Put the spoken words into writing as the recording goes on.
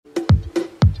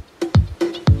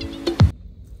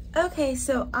Okay,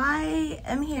 so I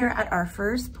am here at our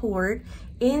first port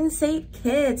in St.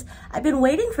 Kitts. I've been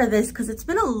waiting for this because it's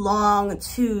been a long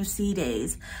 2 sea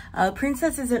days.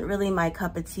 Princess isn't really my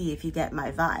cup of tea, if you get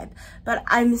my vibe, but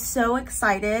I'm so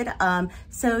excited.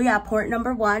 So yeah, port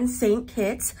number 1, St.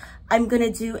 Kitts. I'm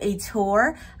gonna do a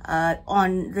tour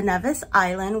on the Nevis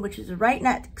Island, which is right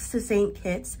next to St.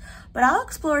 Kitts, but I'll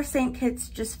explore St. Kitts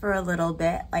just for a little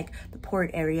bit, like the port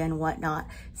area and whatnot.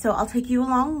 So I'll take you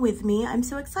along with me. I'm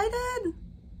so excited.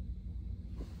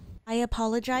 I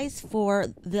apologize for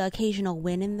the occasional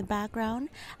wind in the background.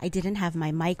 I didn't have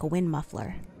my mic wind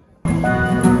muffler.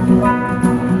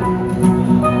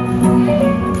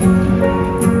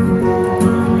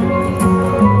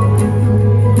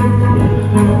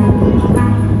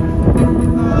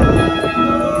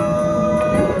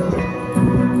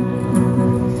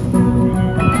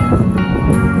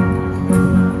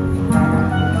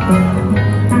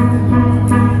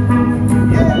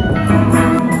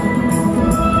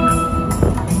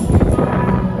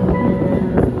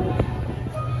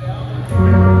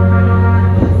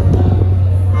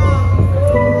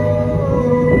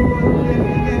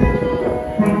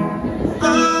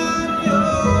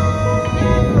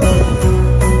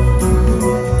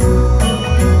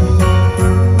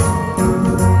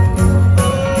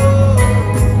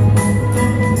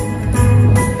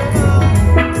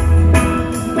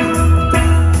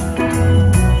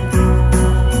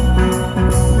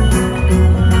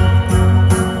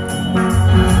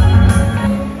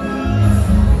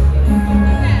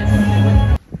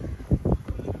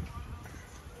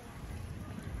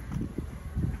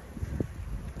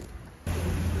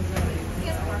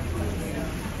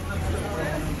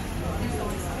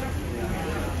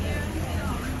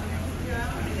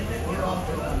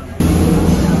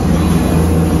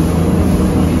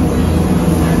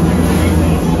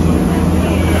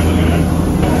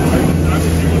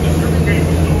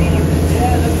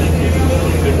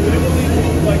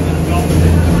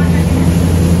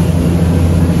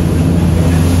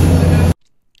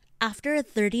 After a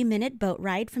 30-minute boat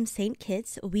ride from St.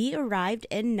 Kitts, we arrived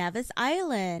in Nevis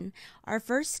Island. Our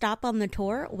first stop on the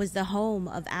tour was the home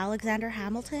of Alexander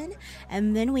Hamilton,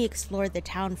 and then we explored the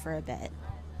town for a bit.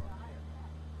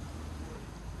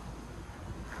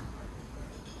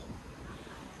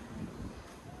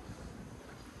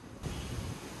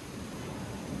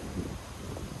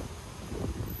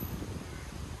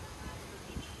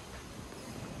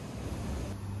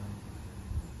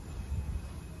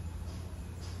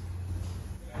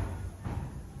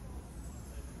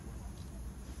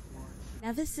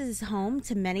 Nevis is home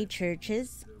to many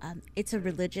churches. It's a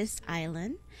religious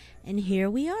island, and here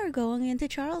we are going into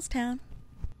Charlestown.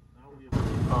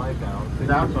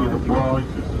 That's where the boys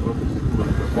used to go to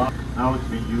school. Now it's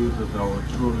being used as our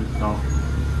tourist stop.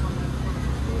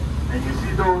 And you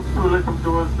see those 2 little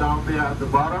doors down there at the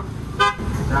bottom?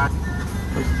 That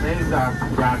is named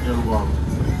after Daniel Wallace.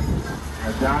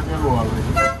 And Daniel Wallace,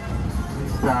 he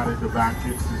started the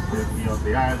banking system here on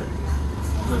the island.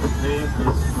 So the name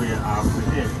is square after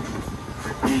him.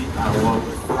 The P and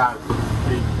Wallace Plaza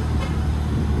Station.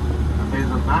 And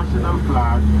there's a national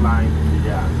flag flying in the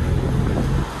air.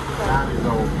 That is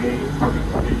our main police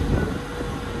station.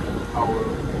 Our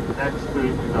next to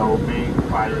it is our main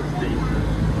fire station.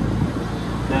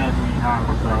 Then we have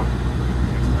some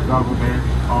government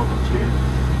offices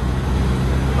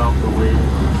along the way.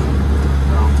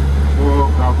 Some more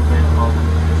government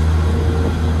offices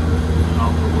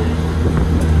along the way.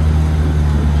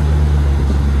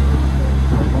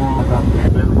 More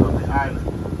government buildings on the island.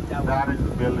 That is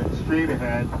the building straight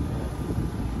ahead.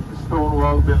 The stone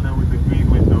wall building with the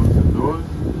green windows and doors.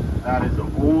 That is the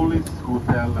oldest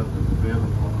hotel that was built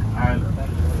on the island.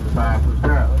 The Bath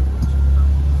Hotel.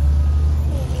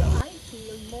 I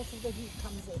feel most of the heat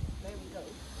comes in. There we go.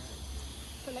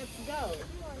 So let's go.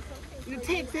 You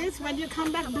take this. When you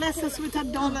come back, bless us with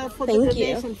 $1 for the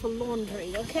donation for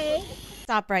laundry, okay?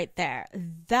 Stop right there.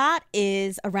 That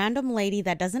is a random lady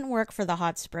that doesn't work for the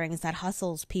hot springs that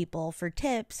hustles people for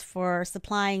tips for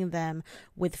supplying them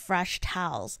with fresh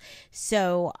towels.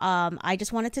 So I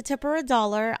just wanted to tip her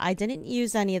 $1. I didn't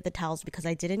use any of the towels because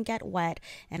I didn't get wet,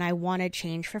 and I wanted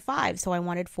change for 5, so I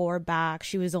wanted 4 back.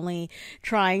 She was only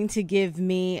trying to give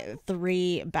me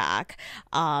 3 back.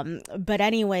 But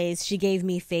anyways, she gave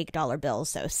me fake dollar bills,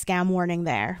 so scam warning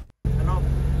there.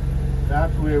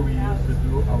 That's where we used to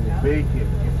do our baking.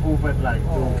 It's open like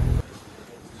doors.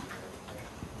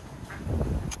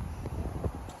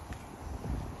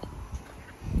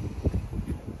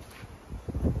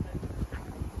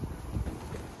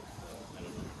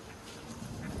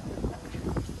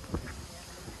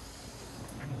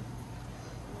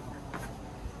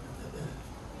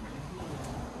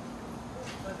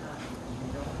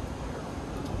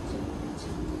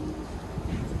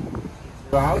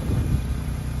 Out?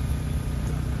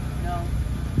 No.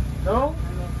 No?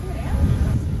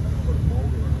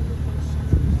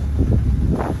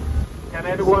 Can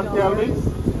anyone tell me?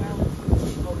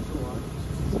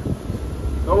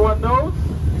 No one knows?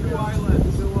 Two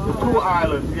islands. The two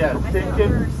islands, yes. St.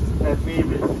 Kitts and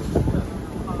Nevis.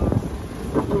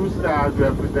 The two stars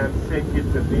represent St.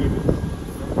 Kitts and Nevis.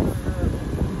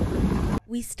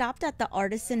 We stopped at the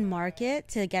artisan market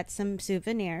to get some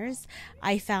souvenirs.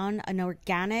 I found an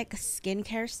organic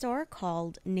skincare store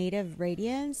called Native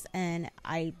Radiance, and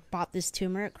I bought this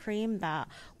turmeric cream that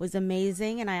was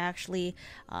amazing, and I actually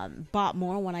bought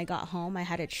more when I got home. I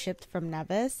had it shipped from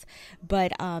Nevis,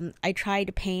 but I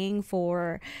tried paying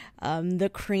for the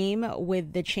cream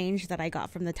with the change that I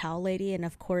got from the towel lady, and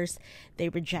of course they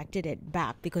rejected it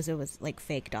back because it was like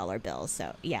fake dollar bills.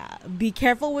 So yeah, be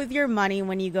careful with your money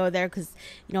when you go there, because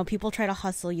you know, people try to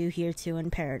hustle you here too in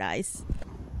paradise.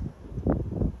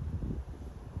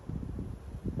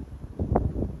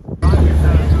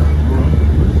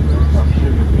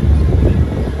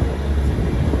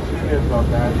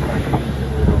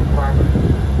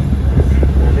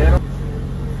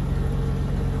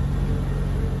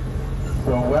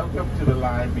 So welcome to the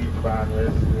Lime Beach Bar and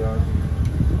Restaurant.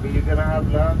 You're gonna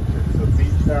have lunch, it's a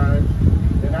beach time.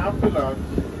 Then after lunch,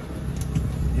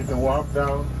 you can walk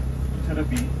down to the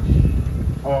beach,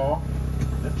 or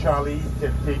the trolley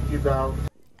can take you down.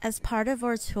 As part of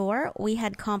our tour, we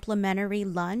had complimentary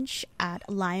lunch at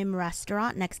Lime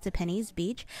Restaurant next to Pinney's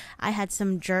Beach. I had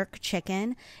some jerk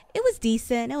chicken. It was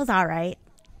decent. It was all right.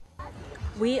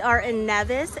 We are in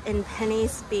Nevis in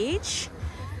Pinney's Beach,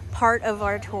 part of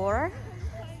our tour.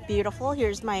 Beautiful.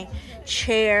 Here's my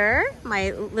chair,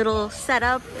 my little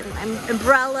setup, and my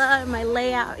umbrella, and my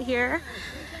layout here.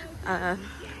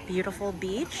 Beautiful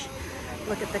beach.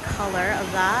 Look at the color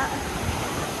of that.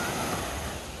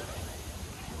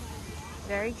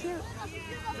 Very cute.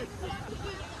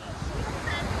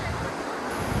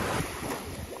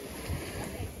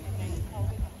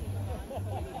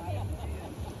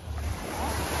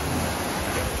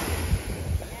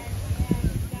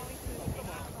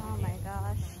 Oh my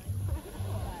gosh.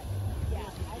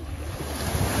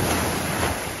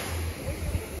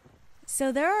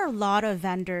 So there are a lot of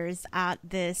vendors at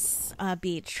this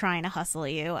beach trying to hustle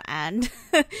you, and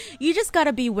you just got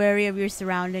to be wary of your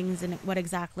surroundings and what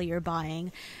exactly you're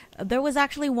buying. There was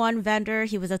actually one vendor.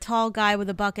 He was a tall guy with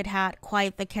a bucket hat,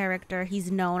 quite the character.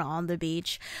 He's known on the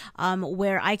beach,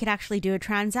 where I could actually do a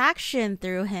transaction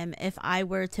through him if I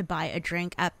were to buy a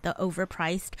drink at the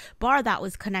overpriced bar that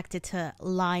was connected to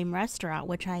Lime Restaurant,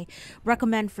 which I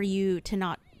recommend for you to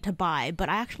not to buy, but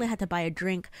I actually had to buy a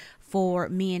drink for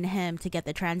me and him to get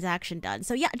the transaction done.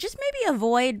 So yeah, just maybe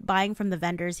avoid buying from the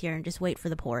vendors here and just wait for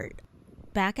the port.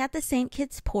 Back at the St.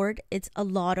 Kitts port, it's a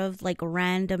lot of like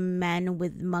random men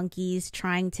with monkeys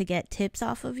trying to get tips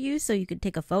off of you so you could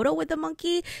take a photo with the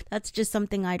monkey. That's just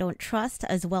something I don't trust,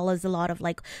 as well as a lot of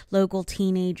like local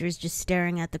teenagers just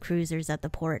staring at the cruisers at the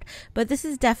port. But this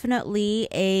is definitely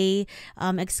a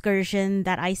excursion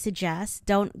that I suggest.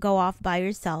 Don't go off by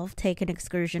yourself. Take an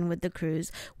excursion with the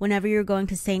cruise whenever you're going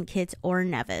to St. Kitts or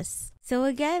Nevis. So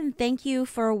again, thank you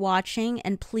for watching,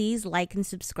 and please like and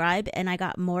subscribe, and I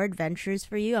got more adventures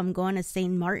for you. I'm going to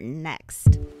St. Martin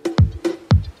next.